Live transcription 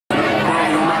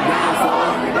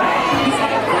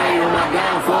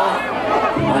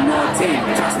team,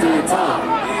 just do it all.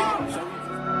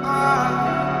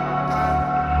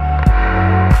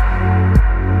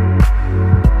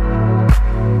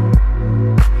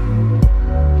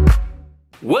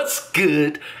 What's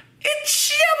good?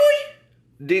 It's your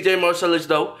boy, DJ Marcellus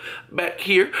though, back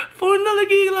here for another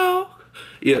gig log.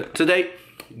 Yeah, today,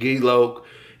 gig log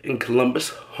in Columbus,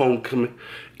 homecoming,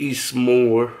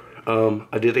 Eastmore.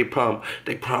 I did a prom.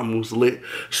 Their prom was lit,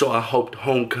 so I hope the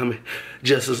homecoming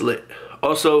just as lit.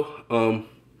 Also,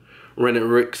 rented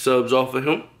Rick subs off of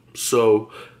him, so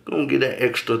gonna get that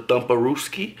extra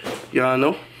thumperooski, y'all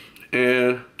know.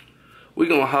 And we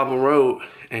gonna hop on road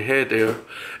and head there,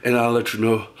 and I'll let you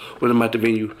know when I'm at the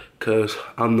venue, cause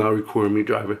I'm not recording me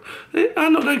driving. I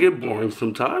know that get boring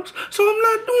sometimes, so I'm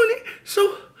not doing it.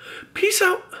 So, peace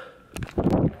out.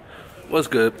 What's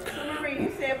good?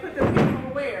 You said put the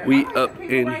people where? We up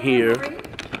in here.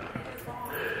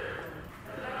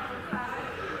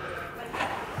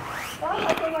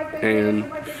 And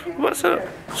what's up?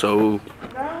 So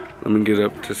let me get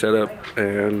up to set up,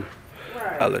 and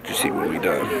I'll let you see when we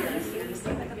done.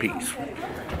 Peace.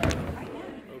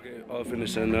 Okay, all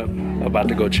finished setting up. About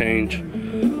to go change.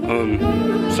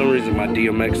 Some reason my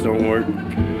DMX don't work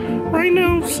right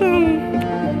now, so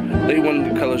they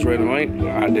wanted the colors red and white.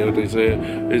 I did what they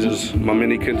said. It's just my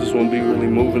mini Kintas won't be really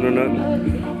moving or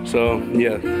nothing. So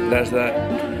yeah, that's that.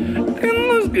 And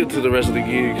let's get to the rest of the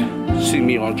gig. See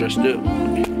me all dressed up.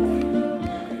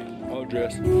 All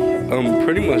dressed.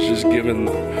 Pretty much just giving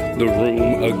the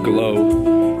room a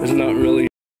glow. It's not really.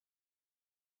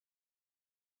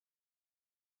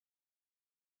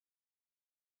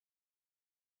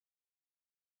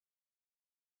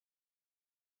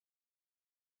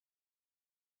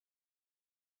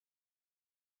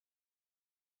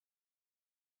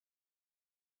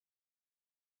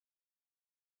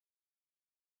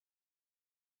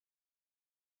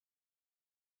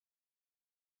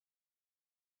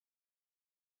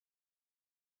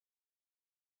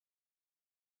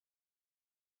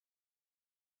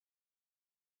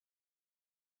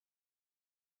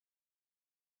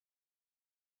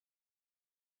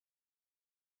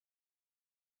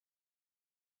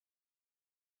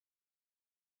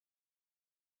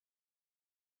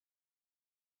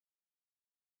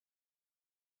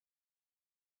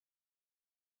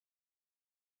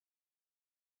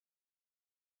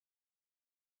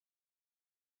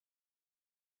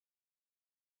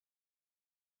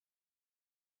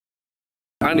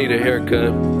 I need a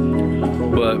haircut,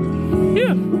 but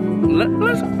yeah,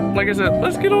 let's, like I said,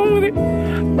 let's get on with it.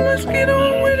 Let's get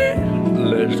on with it.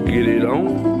 Let's get it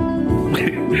on.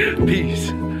 Peace.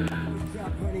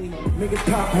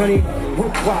 Niggas pop honey,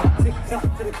 whoop wop, tick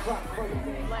tock to the clock.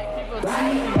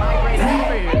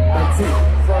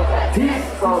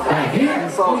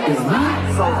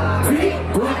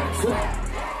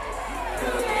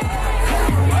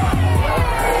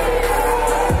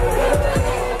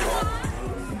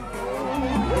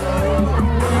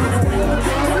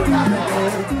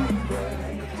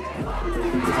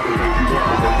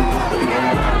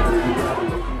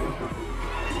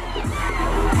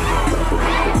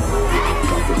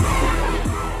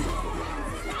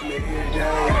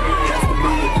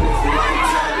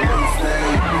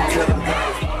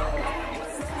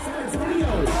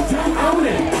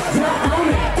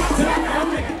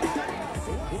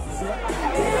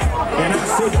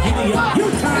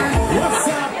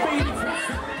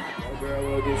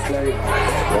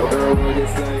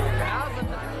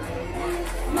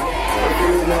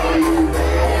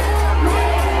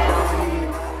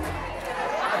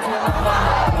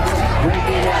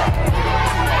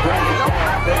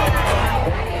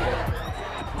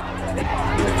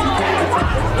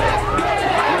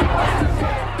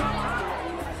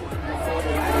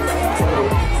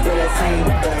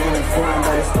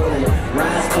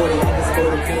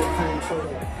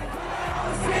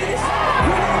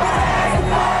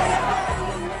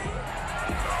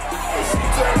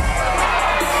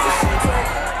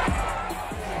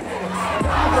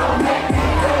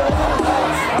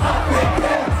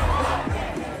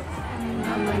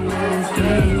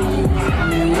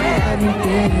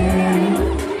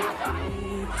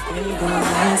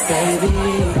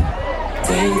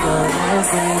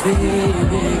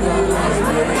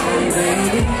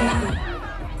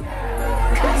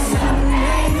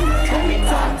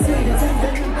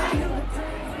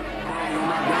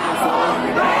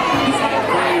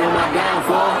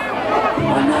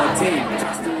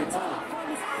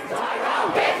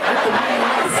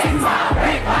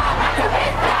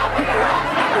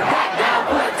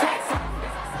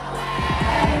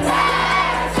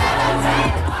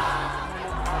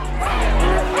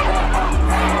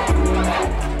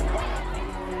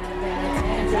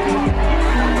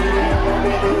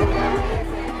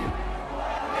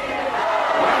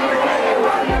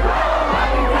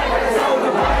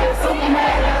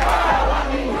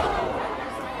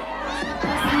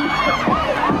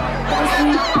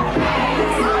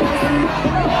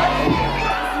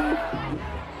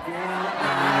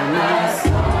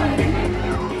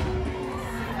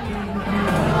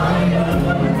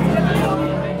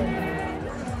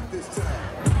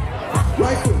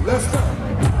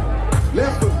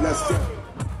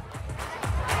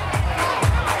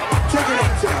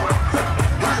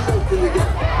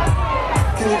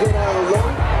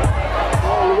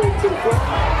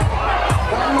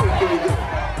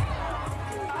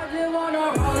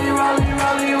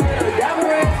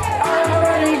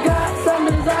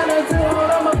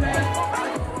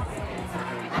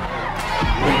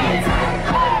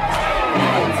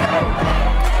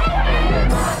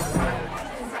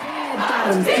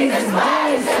 problems, Jesus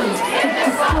blessings. Hit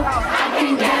the scoop, I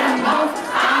can get them both.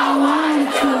 I don't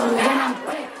want to, then I'm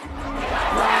quick.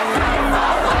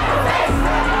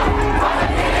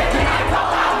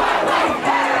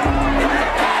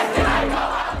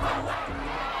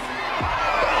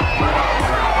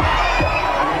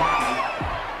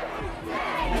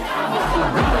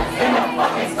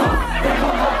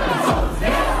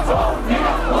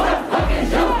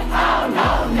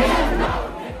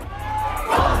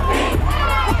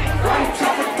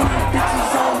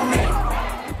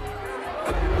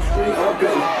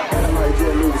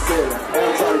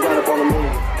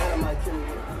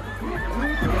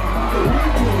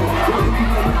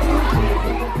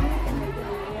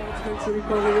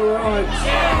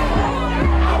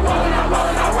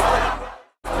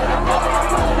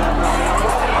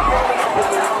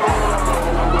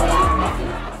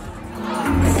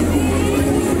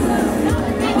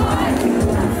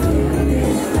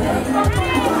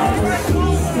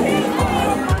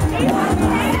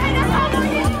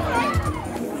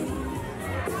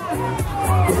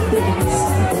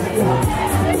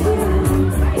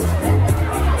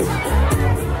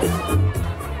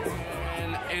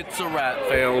 It's a wrap,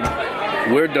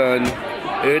 fam. We're done.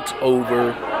 It's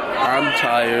over. I'm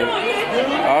tired.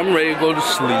 I'm ready to go to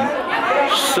sleep.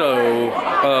 So,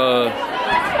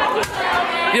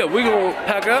 yeah, we're gonna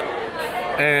pack up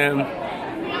and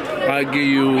I'll give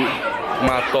you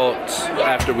my thoughts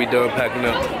after we done packing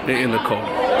up in the car.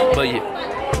 But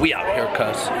yeah, we out here,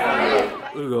 cuss.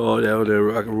 Look at all that there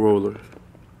rock and roller.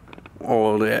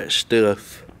 All that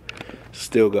stuff.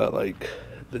 Still got like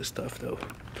this stuff though.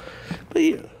 But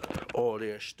yeah, all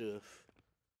that stuff.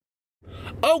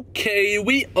 Okay,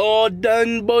 we all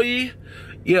done, boy.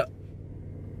 Yeah.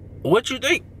 What you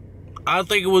think? I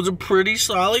think it was a pretty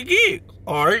solid gig.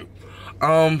 Alright.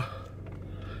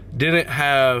 Didn't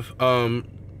have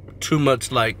too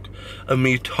much like a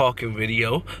me talking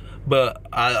video. But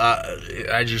I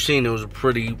as you seen, it was a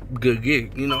pretty good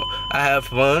gig. You know, I had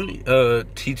fun.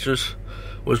 Teachers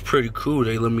was pretty cool.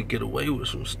 They let me get away with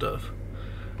some stuff.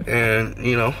 And,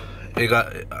 you know, it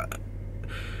got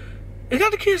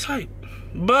the kids hyped.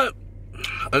 But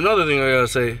another thing I gotta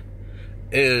say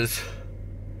is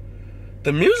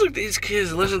the music these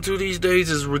kids listen to these days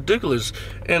is ridiculous.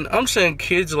 And I'm saying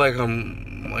kids like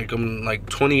I'm like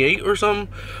 28 or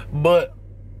something. But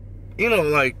you know,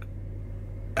 like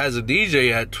as a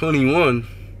DJ at 21,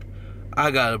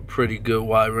 I got a pretty good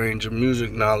wide range of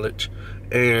music knowledge.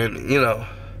 And you know,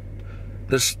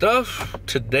 the stuff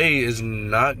today is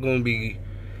not gonna be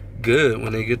good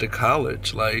when they get to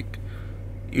college. Like,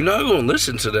 you're not gonna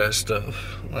listen to that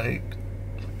stuff. Like,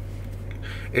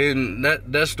 and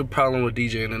that's the problem with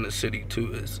DJing in the city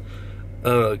too, is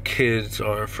kids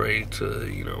are afraid to,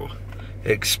 you know,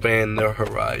 expand their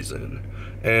horizon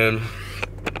and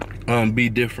be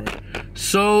different.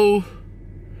 So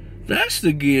that's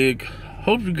the gig.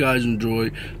 Hope you guys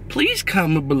enjoyed. Please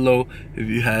comment below if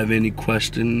you have any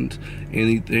questions,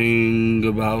 anything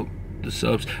about the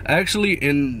subs. Actually,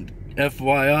 in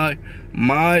FYI,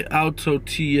 my Alto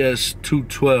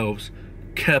TS212s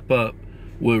kept up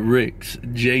with Rick's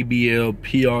JBL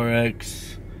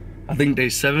PRX. I think they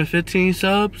 715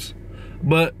 subs,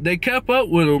 but they kept up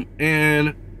with them.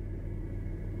 And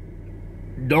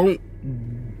don't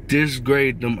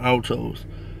disgrade them Altos.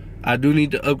 I do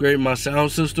need to upgrade my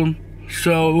sound system.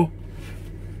 So,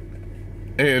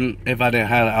 and if I didn't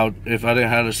have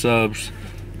the subs,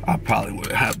 I probably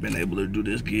wouldn't have been able to do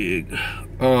this gig.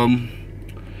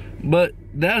 But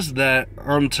that's that.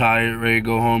 I'm tired, ready to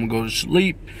go home and go to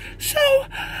sleep. So,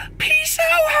 peace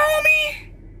out, homie.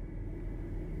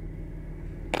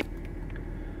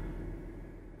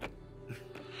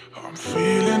 I'm feeling